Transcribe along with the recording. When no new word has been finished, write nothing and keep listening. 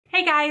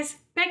guys,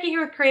 Becky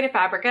here with Creative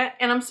Fabrica,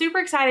 and I'm super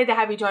excited to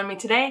have you join me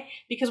today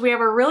because we have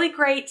a really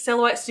great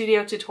Silhouette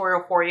Studio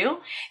tutorial for you.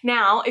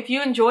 Now, if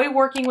you enjoy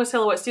working with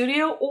Silhouette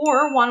Studio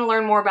or want to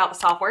learn more about the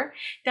software,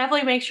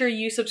 definitely make sure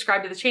you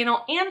subscribe to the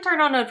channel and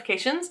turn on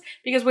notifications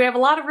because we have a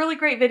lot of really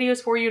great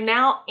videos for you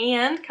now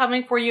and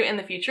coming for you in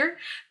the future.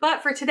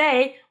 But for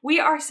today, we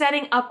are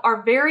setting up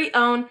our very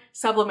own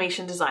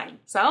sublimation design.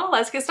 So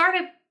let's get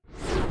started.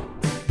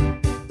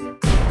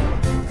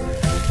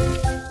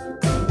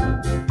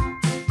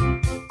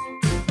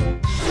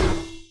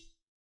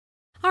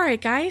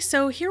 Alright guys,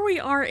 so here we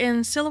are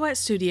in Silhouette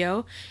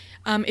Studio.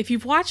 If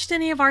you've watched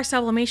any of our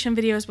sublimation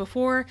videos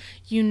before,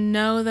 you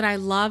know that I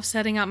love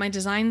setting up my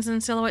designs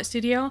in Silhouette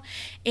Studio.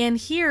 And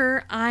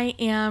here I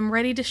am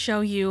ready to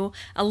show you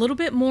a little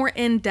bit more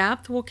in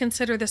depth. We'll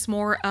consider this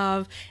more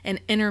of an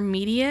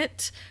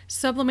intermediate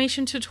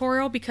sublimation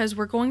tutorial because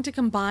we're going to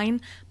combine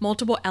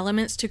multiple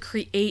elements to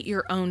create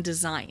your own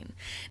design.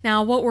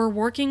 Now, what we're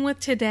working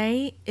with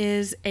today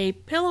is a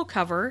pillow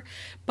cover,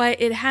 but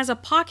it has a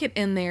pocket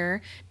in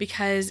there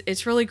because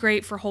it's really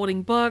great for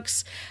holding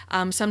books.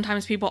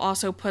 Sometimes people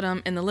also put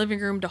them in the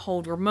living room to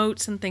hold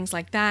remotes and things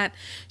like that.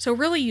 So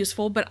really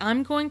useful, but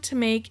I'm going to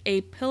make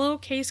a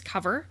pillowcase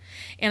cover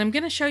and I'm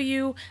going to show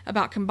you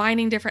about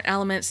combining different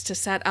elements to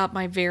set up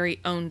my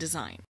very own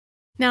design.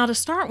 Now to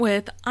start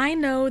with, I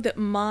know that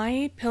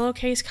my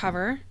pillowcase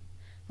cover,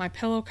 my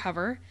pillow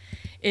cover,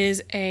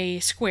 is a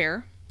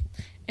square.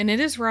 And it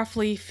is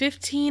roughly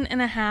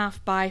 15.5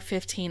 by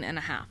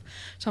 15.5.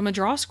 So I'm going to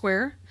draw a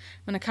square.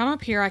 I'm going to come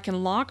up here. I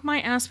can lock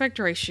my aspect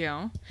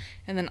ratio,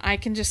 and then I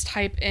can just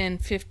type in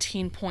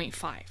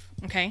 15.5.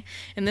 Okay,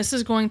 and this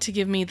is going to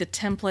give me the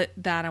template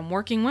that I'm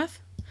working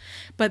with.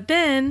 But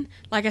then,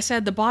 like I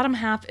said, the bottom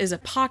half is a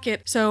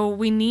pocket, so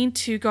we need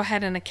to go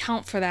ahead and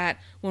account for that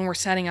when we're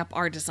setting up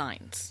our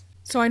designs.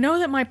 So I know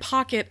that my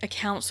pocket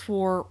accounts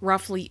for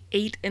roughly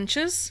 8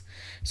 inches.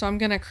 So I'm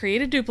going to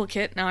create a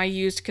duplicate. Now I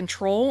used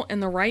Control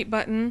and the right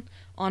button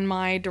on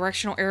my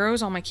directional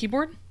arrows on my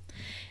keyboard.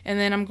 And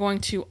then I'm going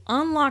to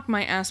unlock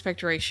my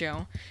aspect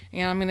ratio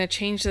and I'm going to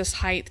change this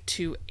height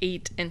to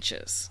 8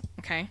 inches.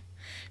 Okay?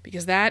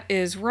 Because that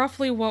is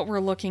roughly what we're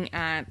looking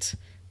at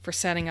for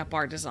setting up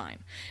our design.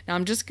 Now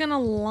I'm just going to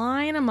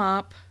line them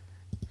up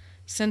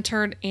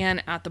centered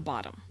and at the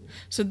bottom.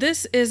 So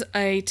this is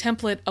a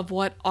template of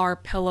what our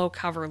pillow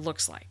cover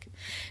looks like.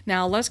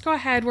 Now let's go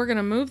ahead, we're going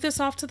to move this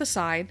off to the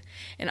side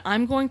and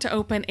I'm going to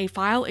open a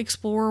File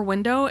Explorer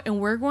window and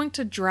we're going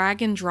to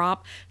drag and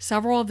drop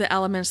several of the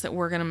elements that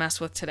we're going to mess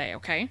with today,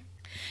 okay?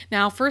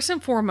 Now first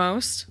and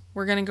foremost,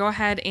 we're going to go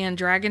ahead and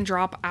drag and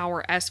drop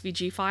our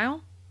SVG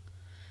file.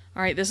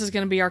 Alright, this is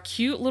going to be our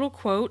cute little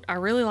quote. I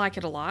really like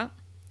it a lot.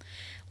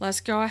 Let's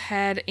go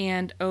ahead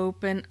and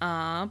open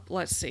up,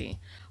 let's see,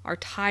 our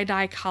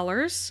tie-dye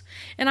colors.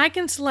 And I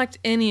can select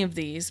any of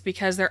these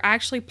because they're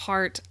actually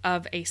part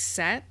of a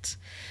set.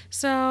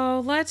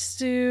 So let's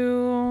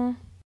do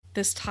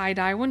this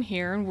tie-dye one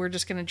here, and we're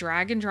just going to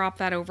drag and drop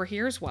that over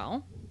here as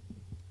well.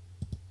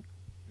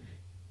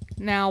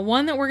 Now,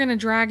 one that we're going to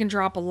drag and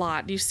drop a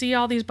lot, do you see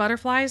all these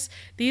butterflies?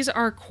 These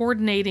are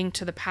coordinating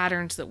to the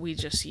patterns that we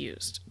just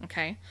used,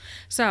 okay?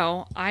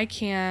 So I'm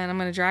going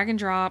to drag and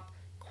drop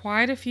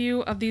quite a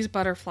few of these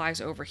butterflies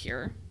over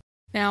here.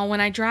 Now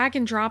when I drag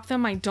and drop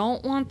them, I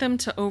don't want them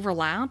to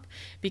overlap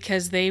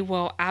because they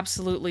will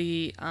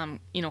absolutely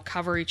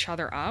cover each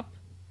other up.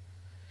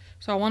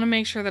 So I want to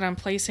make sure that I'm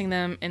placing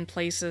them in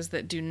places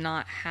that do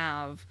not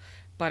have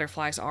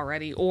butterflies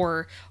already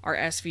or our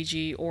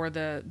SVG or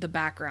the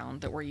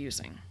background that we're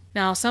using.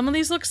 Now some of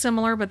these look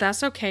similar, but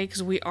that's okay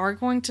because we are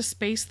going to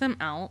space them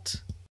out.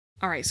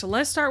 Alright, so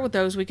let's start with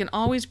those. We can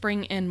always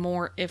bring in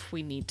more if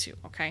we need to,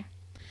 okay?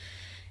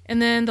 And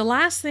then the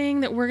last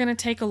thing that we're going to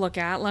take a look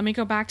at, let me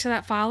go back to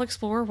that File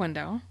Explorer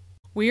window.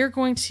 We are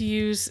going to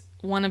use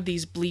one of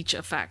these bleach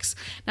effects.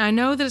 Now I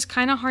know that it's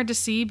kind of hard to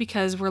see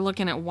because we're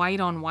looking at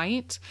white on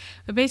white,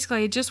 but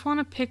basically I just want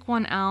to pick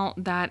one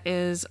out that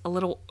is a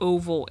little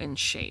oval in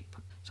shape.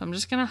 So I'm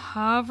just going to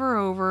hover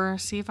over,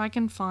 see if I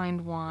can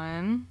find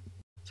one.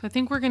 So I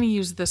think we're going to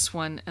use this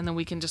one and then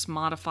we can just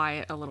modify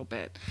it a little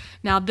bit.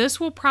 Now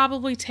this will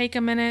probably take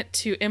a minute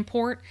to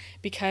import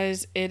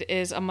because it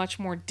is a much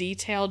more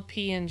detailed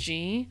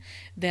PNG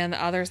than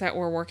the others that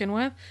we're working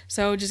with.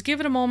 So just give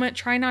it a moment,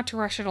 try not to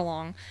rush it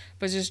along,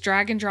 but just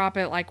drag and drop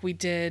it like we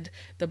did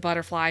the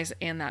butterflies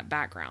and that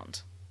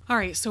background.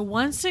 Alright, so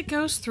once it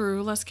goes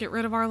through, let's get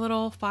rid of our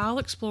little File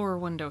Explorer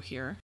window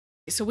here.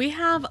 So we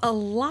have a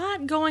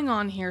lot going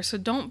on here, so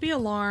don't be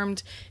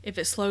alarmed if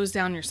it slows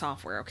down your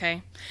software,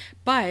 okay?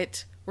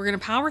 But we're going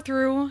to power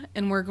through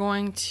and we're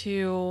going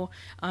to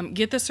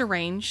get this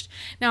arranged.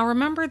 Now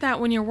remember that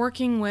when you're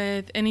working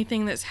with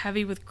anything that's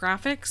heavy with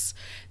graphics,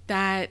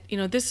 that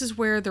this is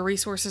where the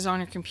resources on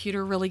your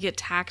computer really get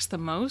taxed the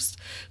most.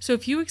 So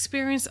if you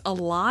experience a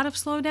lot of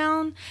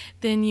slowdown,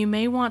 then you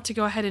may want to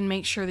go ahead and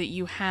make sure that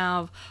you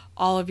have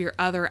all of your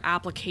other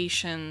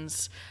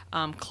applications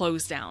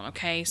closed down,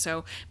 okay?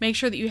 So make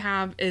sure that you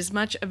have as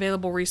much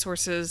available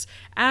resources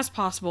as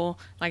possible,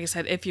 like I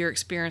said, if you're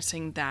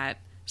experiencing that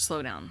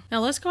slow down. Now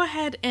let's go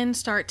ahead and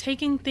start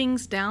taking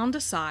things down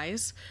to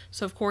size.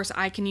 So of course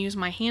I can use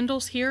my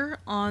handles here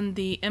on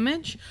the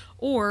image,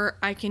 or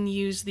I can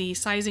use the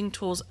sizing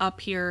tools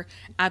up here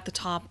at the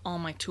top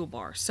on my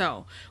toolbar.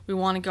 So we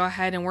want to go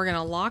ahead and we're going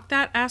to lock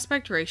that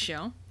aspect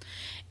ratio.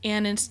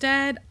 And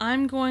instead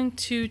I'm going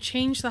to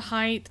change the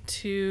height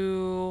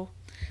to,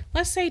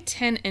 let's say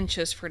 10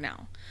 inches for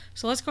now.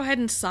 So let's go ahead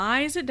and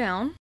size it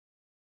down.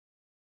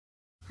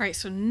 All right,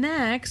 so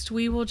next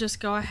we will just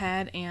go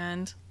ahead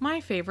and,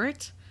 my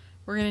favorite,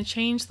 we're going to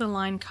change the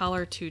line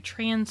color to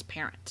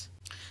transparent.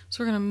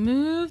 So we're going to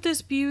move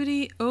this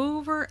beauty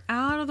over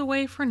out of the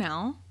way for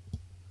now.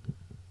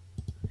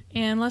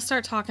 And let's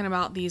start talking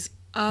about these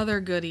other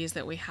goodies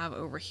that we have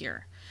over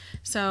here.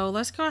 So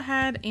let's go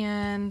ahead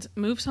and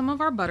move some of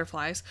our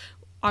butterflies.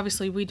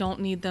 Obviously we don't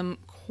need them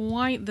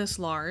quite this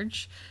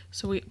large,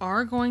 so we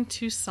are going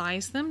to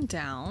size them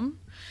down.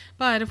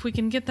 But if we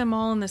can get them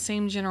all in the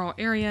same general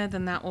area,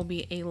 then that will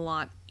be a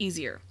lot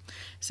easier.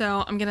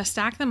 So I'm going to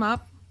stack them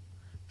up,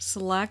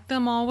 select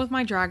them all with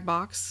my drag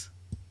box,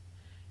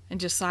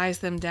 and just size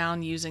them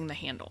down using the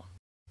handle.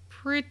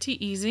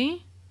 Pretty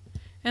easy.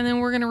 And then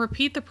we're going to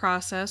repeat the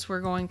process.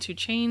 We're going to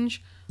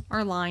change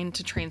our line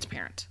to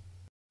transparent.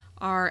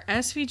 Our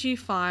SVG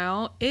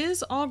file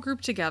is all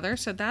grouped together,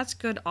 so that's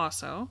good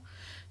also.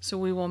 So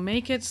we will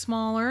make it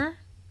smaller.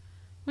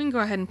 We can go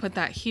ahead and put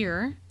that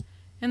here.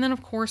 And then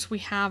of course we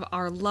have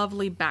our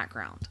lovely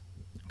background.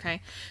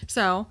 Okay,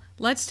 so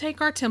let's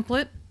take our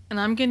template, and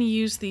I'm going to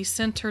use the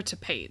center to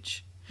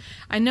page.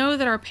 I know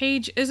that our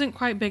page isn't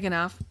quite big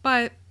enough,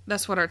 but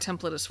that's what our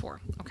template is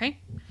for. Okay,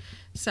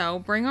 so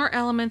bring our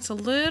elements a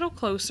little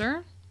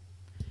closer,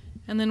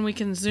 and then we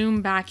can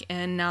zoom back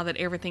in now that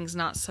everything's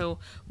not so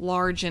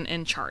large and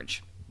in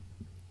charge.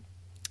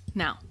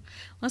 Now,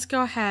 let's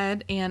go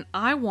ahead, and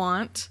I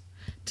want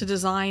to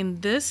design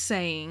this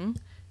saying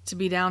to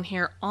be down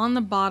here on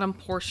the bottom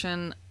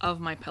portion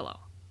of my pillow.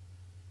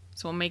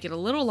 So we'll make it a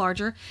little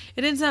larger.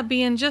 It ends up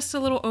being just a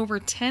little over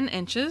 10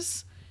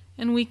 inches,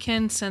 and we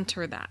can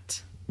center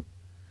that.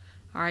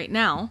 All right,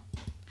 now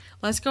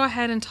let's go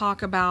ahead and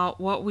talk about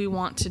what we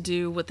want to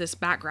do with this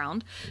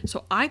background.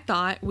 So I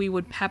thought we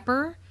would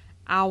pepper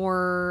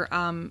our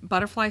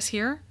butterflies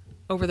here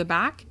over the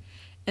back,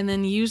 and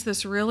then use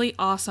this really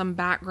awesome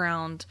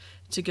background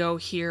to go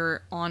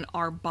here on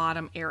our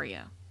bottom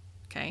area.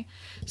 Okay,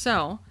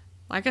 so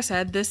like I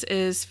said, this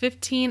is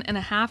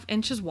 15.5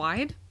 inches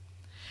wide.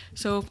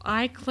 So if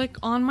I click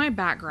on my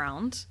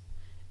background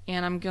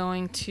and I'm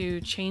going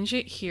to change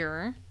it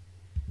here,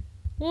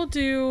 we'll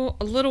do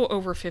a little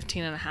over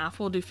 15.5.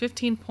 We'll do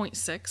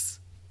 15.6,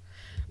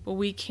 but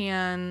we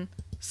can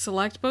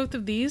select both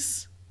of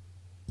these,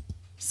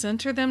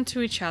 center them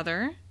to each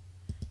other,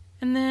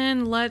 and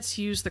then let's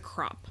use the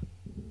crop.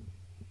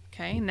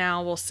 Okay,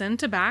 now we'll send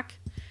to back.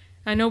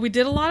 I know we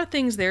did a lot of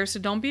things there, so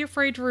don't be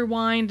afraid to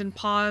rewind and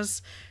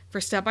pause for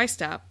step by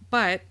step,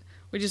 but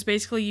we just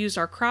basically used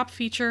our crop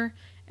feature,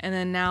 and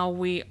then now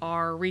we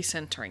are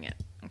recentering it.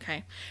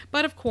 Okay,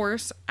 but of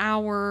course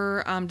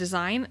our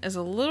design is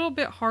a little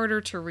bit harder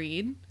to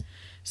read,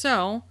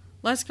 so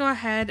let's go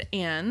ahead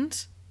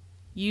and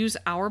use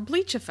our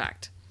bleach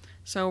effect.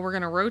 So we're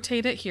going to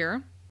rotate it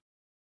here.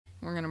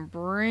 We're going to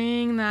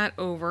bring that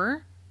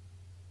over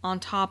on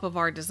top of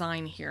our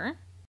design here.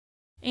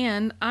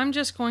 And I'm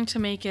just going to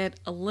make it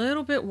a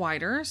little bit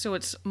wider so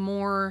it's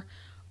more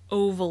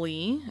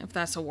ovally, if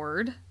that's a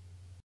word.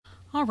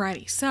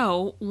 Alrighty,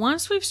 so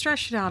once we've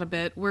stretched it out a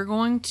bit, we're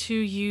going to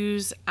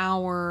use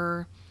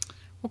our,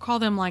 we'll call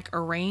them like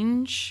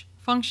arrange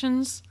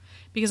functions,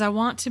 because I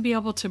want to be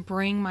able to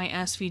bring my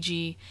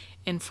SVG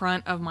in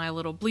front of my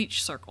little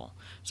bleach circle.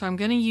 So I'm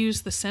going to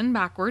use the send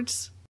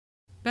backwards.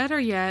 Better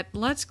yet,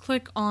 let's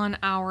click on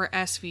our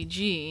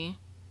SVG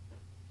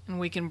and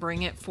we can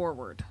bring it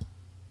forward.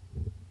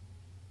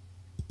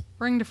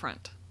 Bring to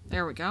front.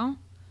 There we go.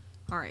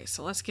 Alright,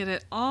 so let's get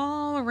it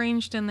all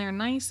arranged in there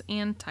nice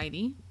and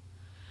tidy.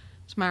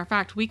 As a matter of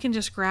fact, we can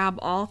just grab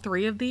all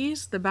three of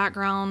these, the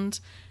background,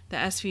 the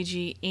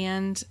SVG,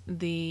 and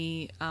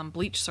the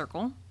bleach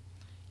circle,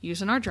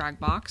 using our drag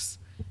box,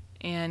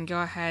 and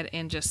go ahead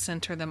and just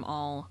center them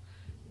all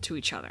to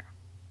each other.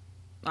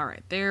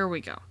 Alright, there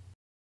we go.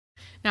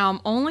 Now I'm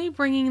only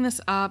bringing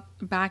this up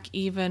back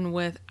even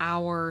with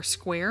our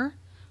square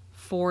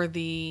for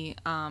the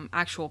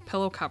actual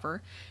pillow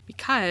cover,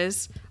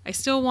 because I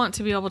still want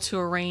to be able to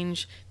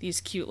arrange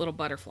these cute little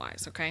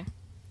butterflies, okay?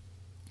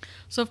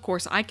 So of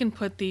course I can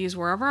put these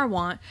wherever I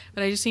want,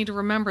 but I just need to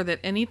remember that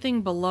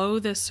anything below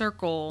this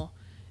circle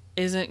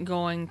isn't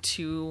going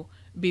to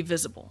be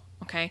visible,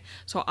 okay?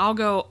 So I'll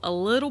go a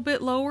little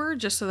bit lower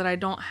just so that I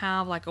don't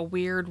have like a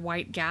weird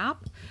white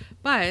gap,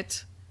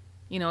 but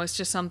you know, it's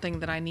just something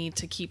that I need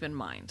to keep in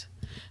mind.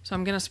 So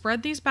I'm going to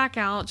spread these back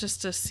out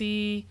just to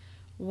see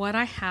what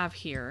I have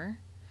here.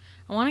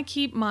 I want to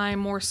keep my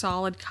more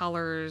solid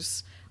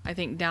colors, I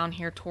think, down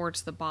here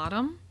towards the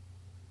bottom.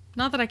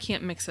 Not that I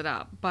can't mix it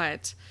up,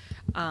 but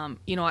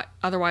you know,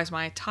 otherwise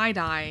my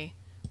tie-dye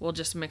will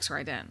just mix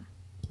right in.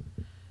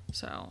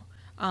 So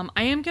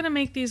I am going to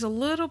make these a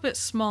little bit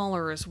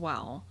smaller as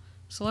well.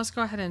 So let's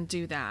go ahead and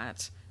do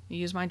that.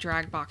 Use my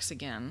drag box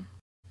again.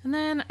 And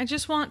then I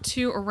just want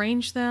to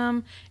arrange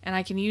them, and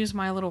I can use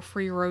my little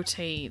free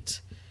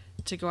rotate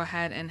to go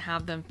ahead and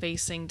have them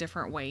facing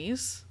different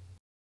ways.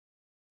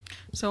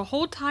 So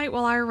hold tight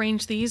while I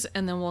arrange these,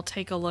 and then we'll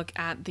take a look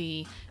at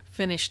the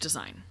finished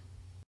design.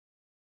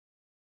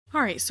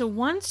 Alright, so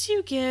once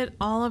you get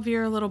all of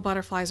your little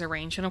butterflies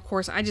arranged, and of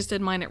course I just did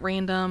mine at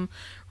random,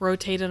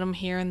 rotated them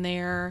here and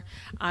there.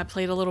 I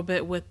played a little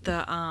bit with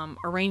the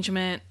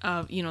arrangement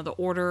of, the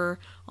order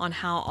on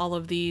how all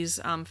of these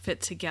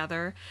fit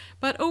together.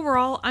 But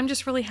overall, I'm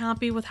just really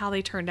happy with how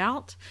they turned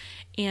out.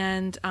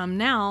 And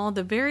now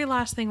the very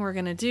last thing we're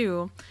going to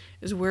do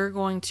is we're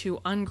going to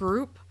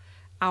ungroup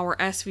our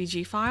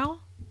SVG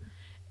file.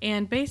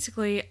 And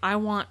basically, I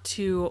want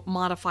to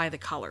modify the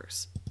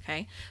colors.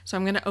 Okay, so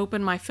I'm going to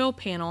open my fill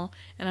panel,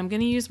 and I'm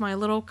going to use my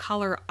little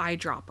color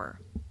eyedropper.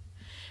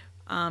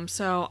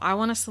 So I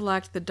want to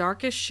select the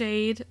darkest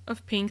shade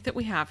of pink that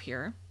we have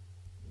here.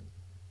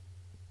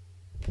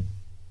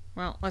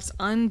 Well, let's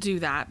undo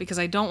that because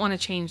I don't want to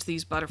change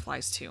these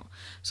butterflies too.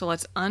 So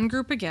let's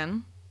ungroup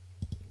again.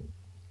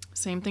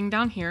 Same thing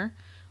down here.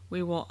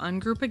 We will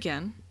ungroup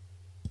again.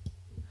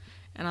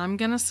 And I'm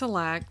going to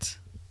select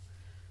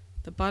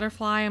the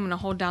butterfly. I'm going to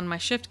hold down my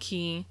shift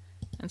key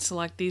and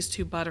select these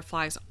two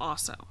butterflies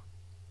also.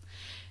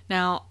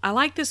 Now, I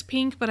like this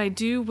pink, but I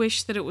do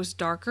wish that it was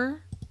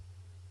darker.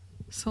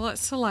 So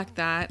let's select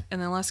that,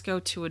 and then let's go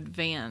to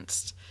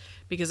advanced,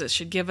 because it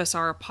should give us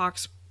our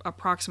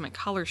approximate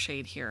color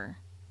shade here.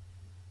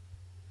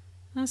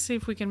 Let's see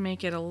if we can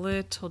make it a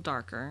little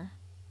darker.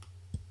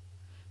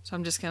 So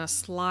I'm just going to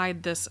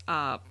slide this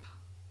up.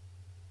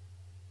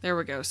 There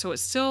we go. So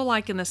it's still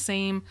like in the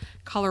same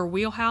color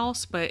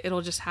wheelhouse, but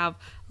it'll just have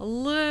a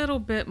little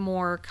bit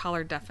more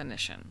color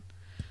definition.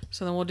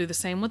 So then we'll do the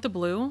same with the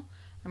blue.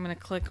 I'm going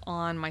to click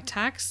on my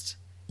text,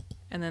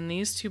 and then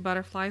these two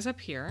butterflies up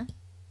here.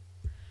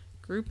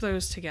 Group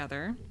those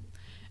together.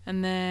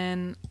 And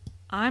then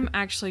I'm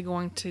actually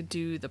going to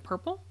do the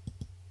purple.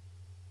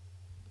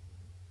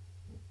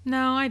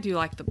 No, I do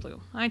like the blue.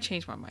 I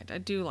changed my mind. I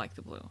do like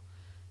the blue.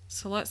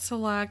 So let's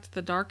select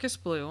the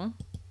darkest blue.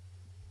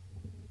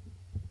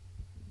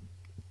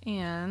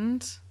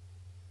 And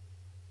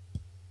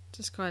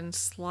just go ahead and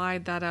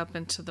slide that up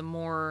into the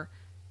more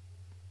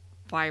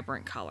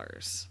vibrant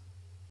colors.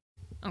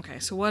 Okay,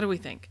 so what do we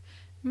think?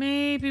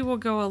 Maybe we'll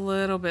go a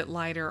little bit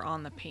lighter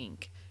on the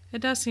pink.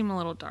 It does seem a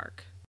little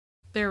dark.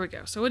 There we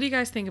go. So what do you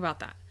guys think about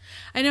that?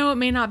 I know it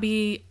may not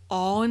be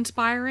all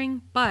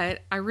inspiring,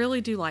 but I really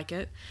do like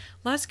it.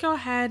 Let's go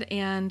ahead,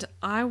 and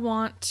I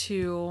want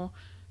to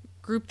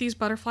group these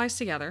butterflies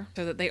together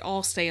so that they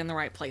all stay in the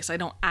right place. I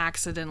don't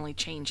accidentally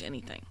change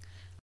anything.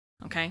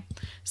 Okay,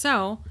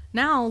 so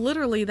now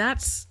literally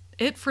that's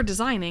it for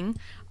designing.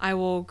 I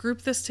will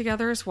group this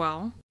together as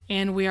well,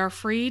 and we are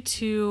free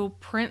to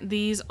print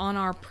these on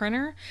our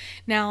printer.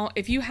 Now,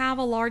 if you have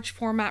a large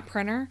format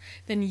printer,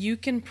 then you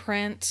can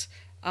print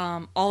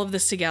all of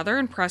this together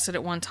and press it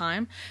at one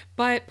time.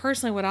 But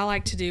personally, what I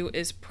like to do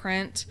is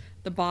print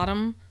the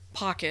bottom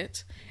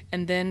pocket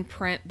and then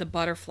print the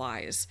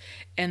butterflies,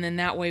 and then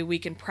that way we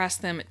can press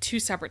them at 2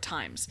 separate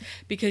times,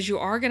 because you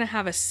are going to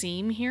have a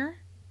seam here.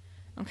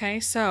 Okay,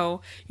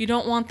 so you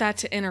don't want that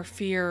to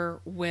interfere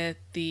with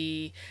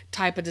the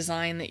type of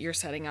design that you're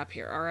setting up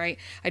here, all right?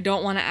 I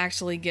don't want to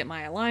actually get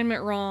my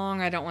alignment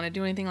wrong. I don't want to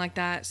do anything like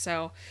that.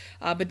 So,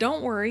 but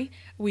don't worry,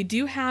 we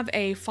do have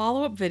a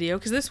follow-up video,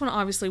 because this one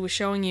obviously was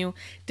showing you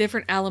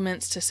different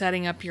elements to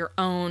setting up your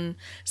own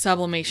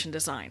sublimation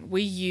design.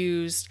 We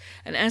used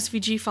an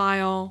SVG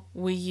file,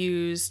 we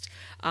used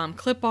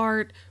clip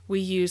art, we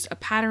used a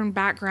pattern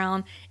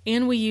background,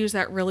 and we used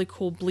that really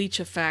cool bleach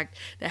effect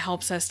that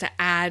helps us to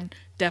add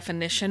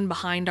definition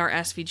behind our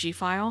SVG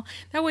file.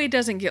 That way it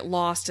doesn't get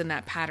lost in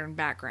that pattern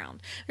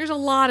background. There's a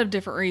lot of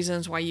different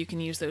reasons why you can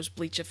use those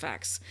bleach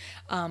effects.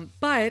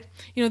 But,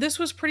 this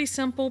was pretty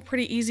simple,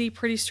 pretty easy,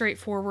 pretty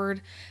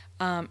straightforward.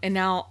 And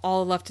now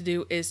all left to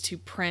do is to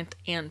print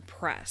and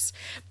press.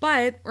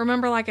 But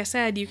remember, like I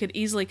said, you could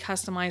easily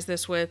customize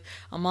this with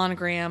a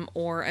monogram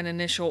or an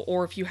initial,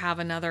 or if you have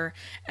another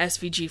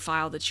SVG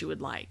file that you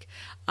would like.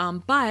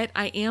 But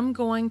I am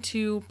going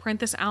to print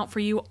this out for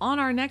you on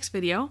our next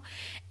video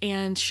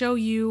and show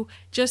you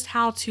just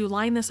how to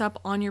line this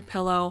up on your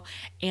pillow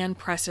and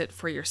press it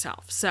for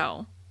yourself.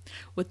 So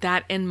with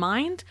that in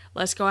mind,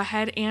 let's go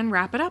ahead and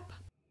wrap it up.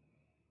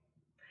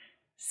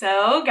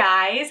 So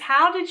guys,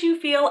 how did you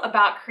feel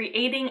about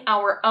creating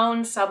our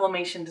own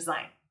sublimation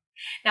design?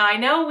 Now I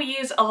know we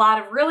use a lot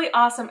of really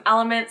awesome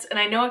elements, and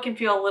I know it can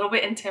feel a little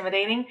bit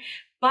intimidating,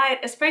 but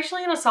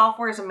especially in a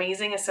software as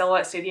amazing as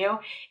Silhouette Studio,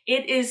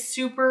 it is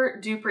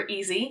super duper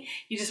easy.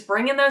 You just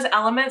bring in those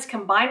elements,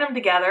 combine them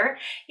together.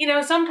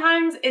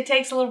 Sometimes it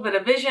takes a little bit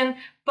of vision,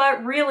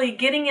 but really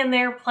getting in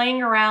there,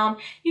 playing around.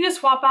 You can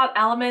swap out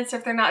elements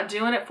if they're not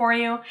doing it for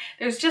you.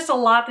 There's just a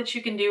lot that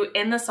you can do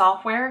in the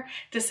software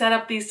to set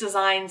up these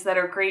designs that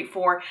are great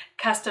for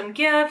custom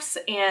gifts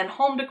and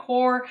home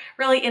decor,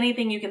 really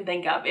anything you can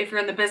think of. If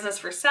you're in the business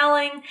for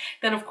selling,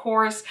 then of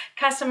course,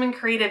 custom and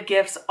creative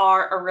gifts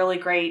are a really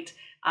great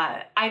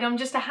item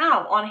just to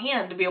have on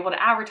hand to be able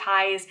to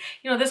advertise.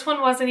 You know, this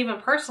one wasn't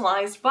even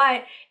personalized,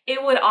 but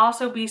it would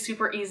also be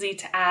super easy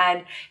to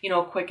add, you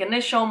know, a quick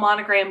initial,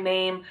 monogram,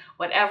 name,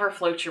 whatever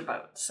floats your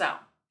boat. So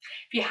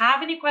if you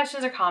have any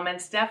questions or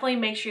comments, definitely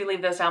make sure you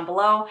leave those down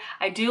below.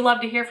 I do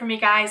love to hear from you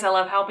guys. I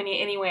love helping you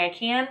any way I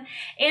can.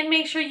 And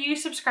make sure you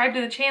subscribe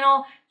to the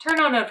channel, turn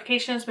on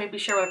notifications, maybe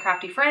share with a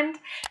crafty friend,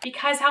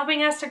 because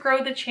helping us to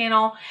grow the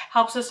channel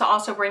helps us to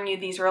also bring you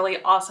these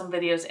really awesome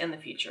videos in the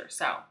future.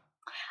 So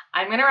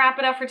I'm going to wrap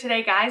it up for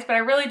today, guys, but I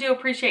really do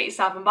appreciate you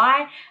stopping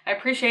by. I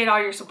appreciate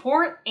all your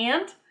support,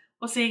 and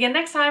we'll see you again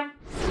next time.